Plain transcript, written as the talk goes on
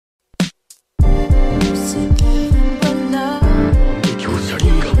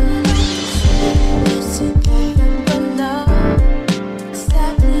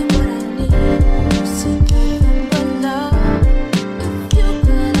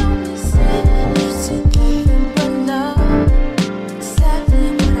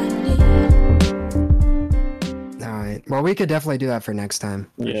we could definitely do that for next time.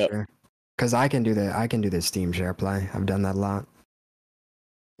 Yeah. Sure. Because I can do the Steam share play. I've done that a lot.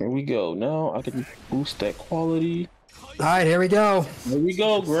 Here we go. Now I can boost that quality. All right, here we go. Here we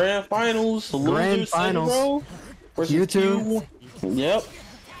go. Grand finals. Grand finals. Q2. Yep.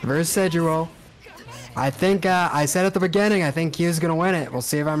 Versus Sejuo. I think I said at the beginning, I think Q's gonna win it. We'll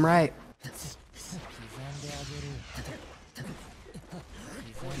see if I'm right.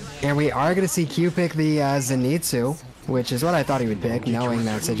 And we are gonna see Q pick the Zenitsu, which is what I thought he would pick, knowing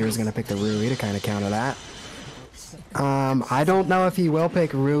that Sejuo was gonna pick the Rui to kind of counter that. I don't know if he will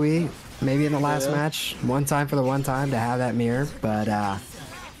pick Rui, maybe in the last match, one time for the one time to have that mirror, but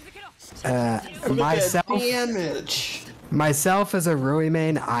myself as a Rui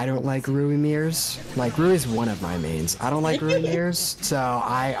main, I don't like Rui mirrors. Like, Rui's one of my mains. I don't like Rui mirrors, so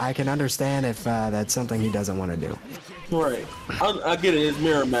I can understand if that's something he doesn't want to do. Right. I get it, it's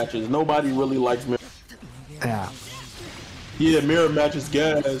mirror matches. Nobody really likes mirror. Yeah. Yeah, mirror matches,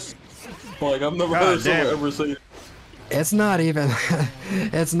 guys. Like, I've never heard someone ever say it. It's not even,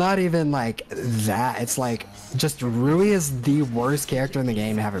 it's not even like that. It's like, just Rui is the worst character in the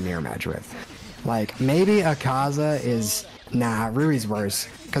game to have a mirror match with. Like, maybe Akaza is, nah, Rui's worse.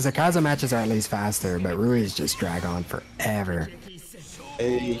 Because Akaza matches are at least faster, but Rui's just drag on forever.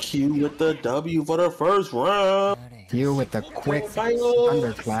 Hey, Q with the W for the first round. Q with the quick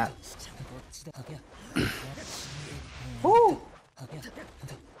thunderclap. Woo!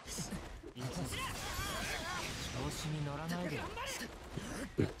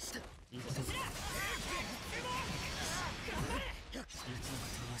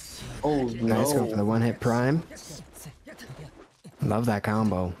 Oh, no. Nice, go for the one-hit prime. Love that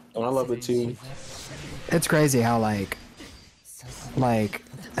combo. I love it too. It's crazy how like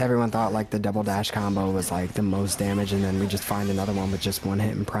everyone thought like the double dash combo was like the most damage, and then we just find another one with just one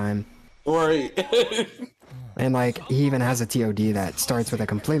hit in prime. Right. And like he even has a TOD that starts with a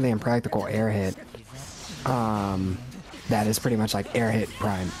completely impractical air hit. That is pretty much like air hit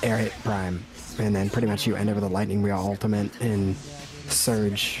prime, and then pretty much you end it with a lightning wheel ultimate and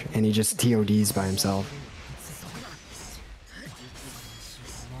surge, and he just TODs by himself.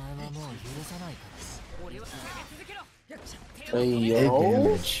 Hey, Big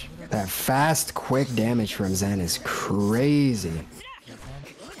damage. That fast, quick damage from Zen is crazy.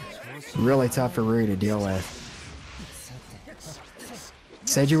 Really tough for Rui to deal with.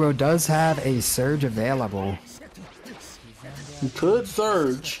 Sejuo does have a surge available. He could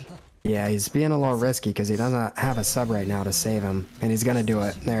surge. Yeah, he's being a little risky because he doesn't have a sub right now to save him. And he's gonna do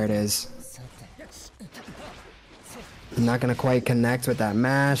it. There it is. Not gonna quite connect with that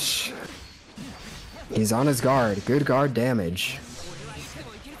mash. He's on his guard. Good guard damage.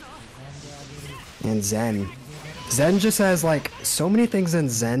 And Zen. Zen just has like so many things in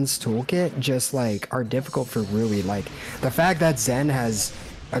Zen's toolkit just like are difficult for Rui. Like the fact that Zen has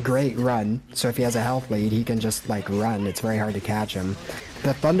a great run, so if he has a health lead, he can just like run. It's very hard to catch him.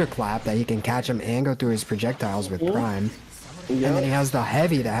 The thunderclap that he can catch him and go through his projectiles with prime. And then he has the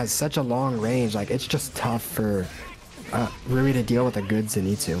heavy that has such a long range. Like it's just tough for Rui to deal with a good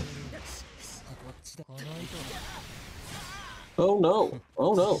Zenitsu. Oh no.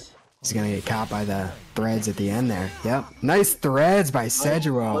 Oh no. He's gonna get caught by the threads at the end there. Yep. Nice threads by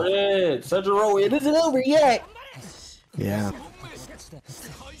Sejuo. Threads. Sejuo, it isn't over yet. Yeah.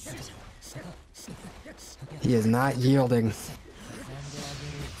 He is not yielding.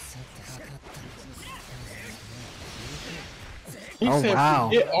 He said, wow.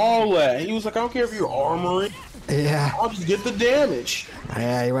 Forget all that. He was like, I don't care if you're armoring. Yeah. I'll just get the damage.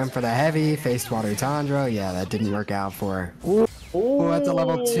 Yeah, he went for the heavy, faced Water Tundra. Yeah, that didn't work out for her. Ooh, that's a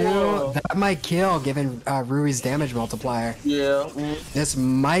level 2. That might kill, given Rui's damage multiplier. Yeah. This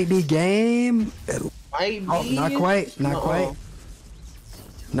might be game. Might oh, be. not quite. Not quite.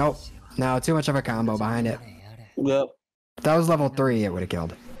 Nope. No, too much of a combo behind it. Yep. If that was level 3, it would have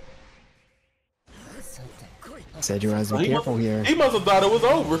killed. Sejuo has to be careful here. He must have thought it was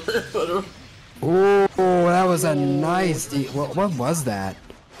over. Ooh, that was a nice... What was that?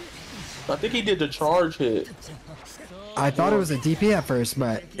 I think he did the charge hit. I thought it was a DP at first,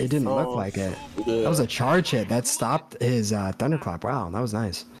 but it didn't look like it. Yeah. That was a charge hit. That stopped his thunderclap. Wow, that was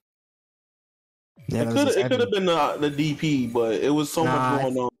nice. Yeah, it could have been the DP, but it was so much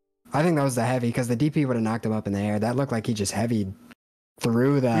going on. I think that was the heavy, because the DP would have knocked him up in the air. That looked like he just heavied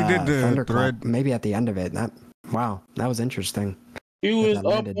through the thunderclap, maybe at the end of it. Wow, that was interesting. He was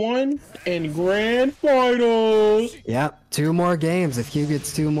up 1 in grand finals. Yep, 2 more games. If Q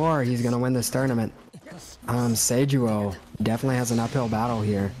gets 2 more, he's gonna win this tournament. Sejuo definitely has an uphill battle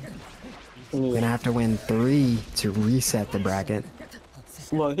here. Gonna have to win 3 to reset the bracket.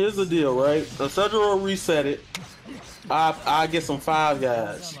 Look, here's the deal, right? The Sejuo reset it. I get some Five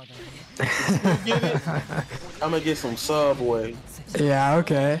Guys. Get it? I'm gonna get some Subway. Yeah,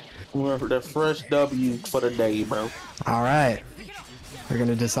 okay. Remember the fresh W for the day, bro. All right. We're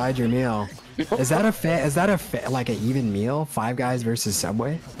gonna decide your meal. Is that a like an even meal? Five Guys versus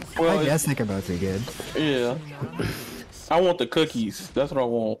Subway? Well, I guess they could both be good. Yeah. I want the cookies. That's what I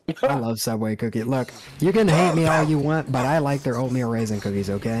want. I love Subway cookies. Look, you can hate me all you want, but I like their oatmeal raisin cookies,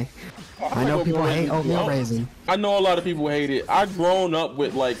 okay? I know people hate oatmeal raisin. I know a lot of people hate it. I've grown up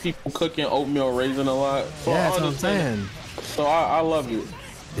with like people cooking oatmeal raisin a lot. So Yeah, that's what I'm saying. So I love it.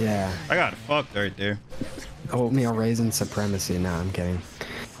 Yeah. I got fucked right there. Oatmeal raisin supremacy. No, I'm kidding.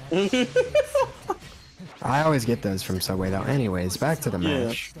 I always get those from Subway though. Anyways, back to the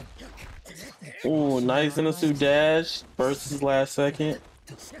match. Ooh, nice in a suit dash versus last second.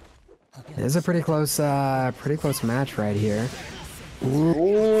 It's a pretty close match right here.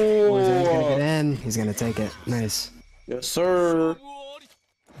 Ooh. He's gonna get in. He's gonna take it. Nice. Yes, sir.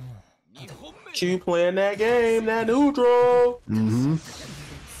 Q playing that game, that neutral. Mm-hmm.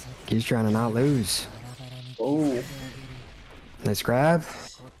 He's trying to not lose. Oh. Nice grab.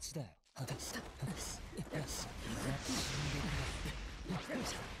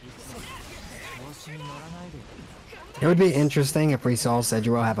 It would be interesting if we saw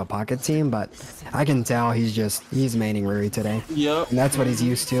Sejuo have a pocket team, but I can tell he's maining Rui today. Yep. And that's what he's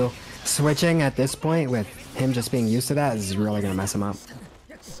used to. Switching at this point with him just being used to that is really gonna mess him up.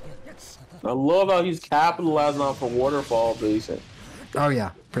 I love how he's capitalizing on for waterfall Basin. Oh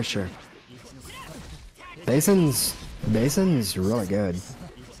yeah, for sure. Basin's really good.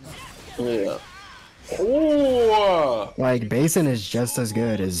 Yeah. Ooh. Like Basin is just as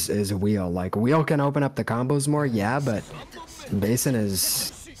good as Wheel. Like Wheel can open up the combos more, yeah, but Basin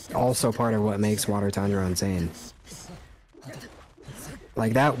is also part of what makes Water Tundra insane.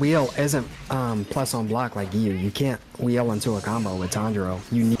 Like that Wheel isn't plus on block like you. You can't wheel into a combo with Tanjiro.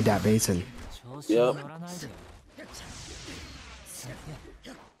 You need that Basin. Yep.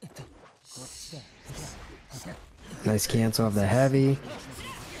 Nice cancel of the heavy.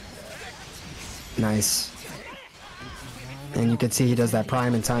 Nice. And you can see he does that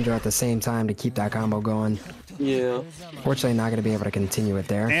Prime and Tanjiro at the same time to keep that combo going. Yeah. Fortunately, not going to be able to continue it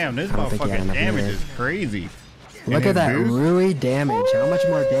there. Damn, this I don't think he had motherfucking enough damage meter. is crazy. Look at that boost? Rui damage. How much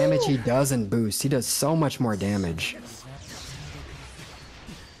more damage he does in boost. He does so much more damage.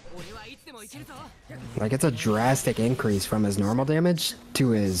 Like it's a drastic increase from his normal damage to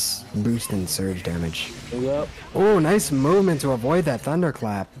his boost and surge damage. Yep. Oh, nice movement to avoid that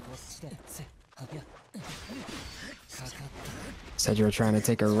thunderclap. Sejuo trying to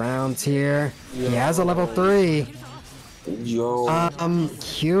take a round here. He has a level 3. Yo.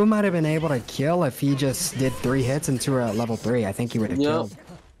 Q might have been able to kill if he just did 3 hits into a level 3. I think he would have killed.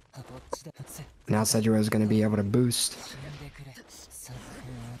 Now Sejuo is going to be able to boost.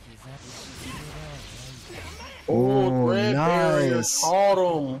 Oh, nice. Caught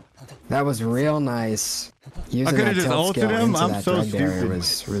him. That was real nice. Using could've that just tilt ulted skill him? into I'm that so drag barrier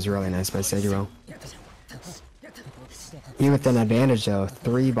stupid. was really nice by Sejuo. He with an advantage though,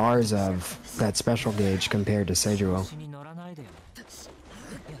 3 bars of that special gauge compared to Sejuo.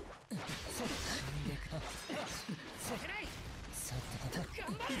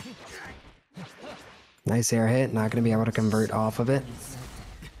 Nice air hit, not going to be able to convert off of it.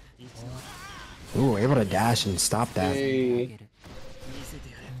 Ooh, able to dash and stop that. Hey.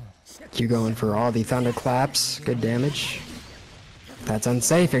 Q going for all the thunderclaps, good damage. That's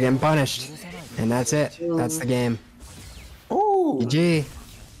unsafe, you're getting punished. And that's it, that's the game. Ooh. GG.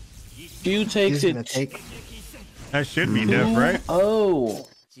 Q takes Q's gonna it. take. That should be def, right? Oh.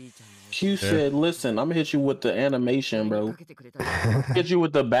 Q said, listen, I'm gonna hit you with the animation, bro. Hit you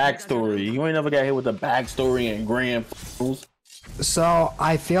with the backstory. You ain't never got hit with the backstory and grand finals. So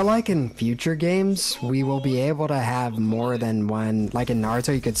I feel like in future games we will be able to have more than one. Like in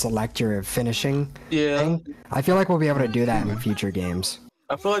Naruto, you could select your finishing thing. I feel like we'll be able to do that in future games.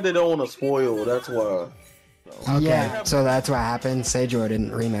 I feel like they don't want to spoil, that's why. Okay. Yeah, so that's what happened. Sejuo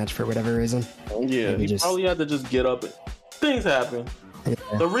didn't rematch for whatever reason. Yeah, he probably had to just get up. Things happen. Yeah.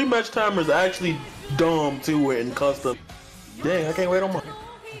 The rematch timer is actually dumb too and custom. Dang, I can't wait on my.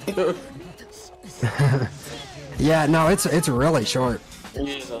 Yeah, no, it's really short.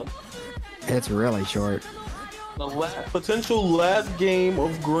 Yeah. It's really short. The potential last game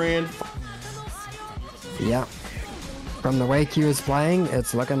of grand. Yeah. From the way Q is playing,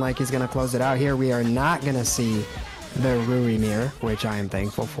 it's looking like he's gonna close it out here. We are not gonna see the Rui mirror, which I am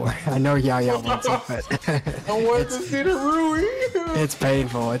thankful for. I know Yaya wants it, but I want to see the Rui. It's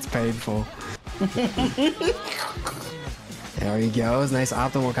painful. It's painful. There he goes. Nice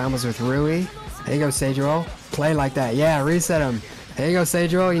optimal combos with Rui. There you go, Sejuo. play like that. Yeah, reset him. There you go,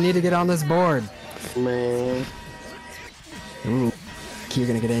 Seijo. You need to get on this board. Man. Ooh. Q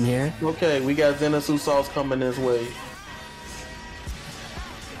gonna get in here. Okay, we got Zenitsu sauce coming this way.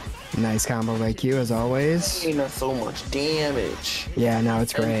 Nice combo by Q as always. Ain't not so much damage. Yeah, no,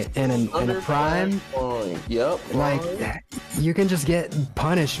 it's great. And in a prime, yep. like you can just get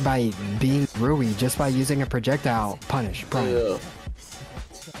punished by being Rui just by using a projectile punish prime. Yeah.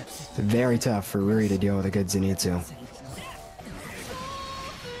 Very tough for Rui to deal with a good Zenitsu.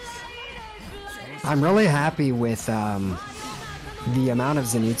 I'm really happy with the amount of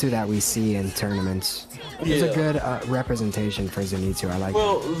Zenitsu that we see in tournaments. It's a good representation for Zenitsu. I like.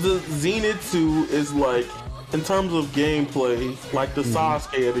 Well, the Zenitsu is like, in terms of gameplay, like the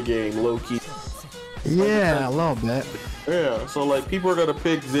Sasuke of the game, low key. Yeah, a little bit. Yeah, so like people are gonna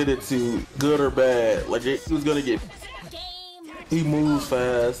pick Zenitsu, good or bad. Like who's gonna get? He moves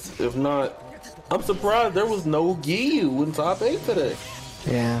fast. If not, I'm surprised there was no Giyu in top 8 today.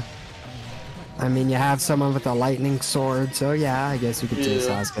 Yeah. I mean, you have someone with a lightning sword, so yeah, I guess you could say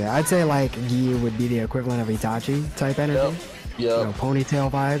Sasuke. I'd say like Giyu would be the equivalent of Itachi type energy. Yep. You know, ponytail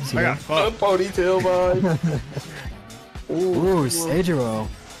vibes. I got fucked. Ponytail vibe. Ooh, Seijiro.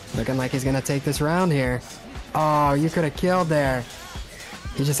 Looking like he's gonna take this round here. Oh, you could have killed there.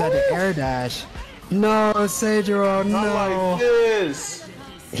 He just had to air dash. No, Seijiro, no. Not like this.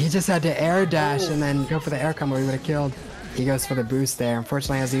 He just had to air dash and then go for the air combo. He would have killed. He goes for the boost there.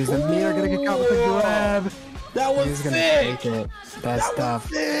 Unfortunately, has to use the meter. Gonna get caught with the grab. That was He's gonna sick. take it. That's tough.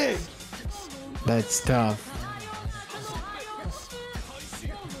 Sick. That's tough.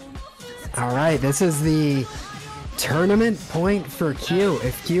 All right, this is the tournament point for Q.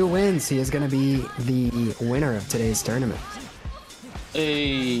 If Q wins, he is gonna be the winner of today's tournament.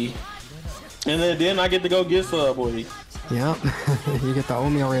 Hey. And then I get to go get Subway. Yep. You get the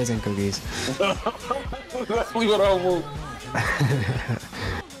oatmeal raisin cookies. That's what I want.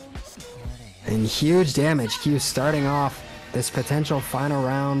 And huge damage. Q starting off this potential final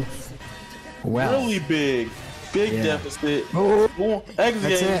round. Well, Really big deficit. Oh, X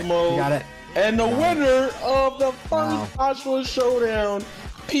that's Games it. mode. You got it. And the winner of the first Wow. Hashira Showdown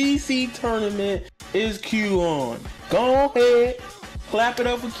PC tournament is Q on. Go ahead, clap it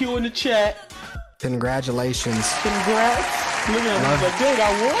up for Q in the chat. Congratulations. Congrats. Look at him. He's like, dang, I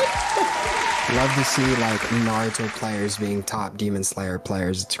won. Love to see like Naruto players being top Demon Slayer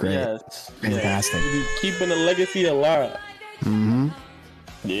players. It's great. Yes. Fantastic. Yeah. Keeping the legacy alive. Mm-hmm.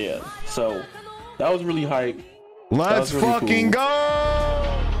 Yeah. So that was really hype. Let's really fucking cool. go!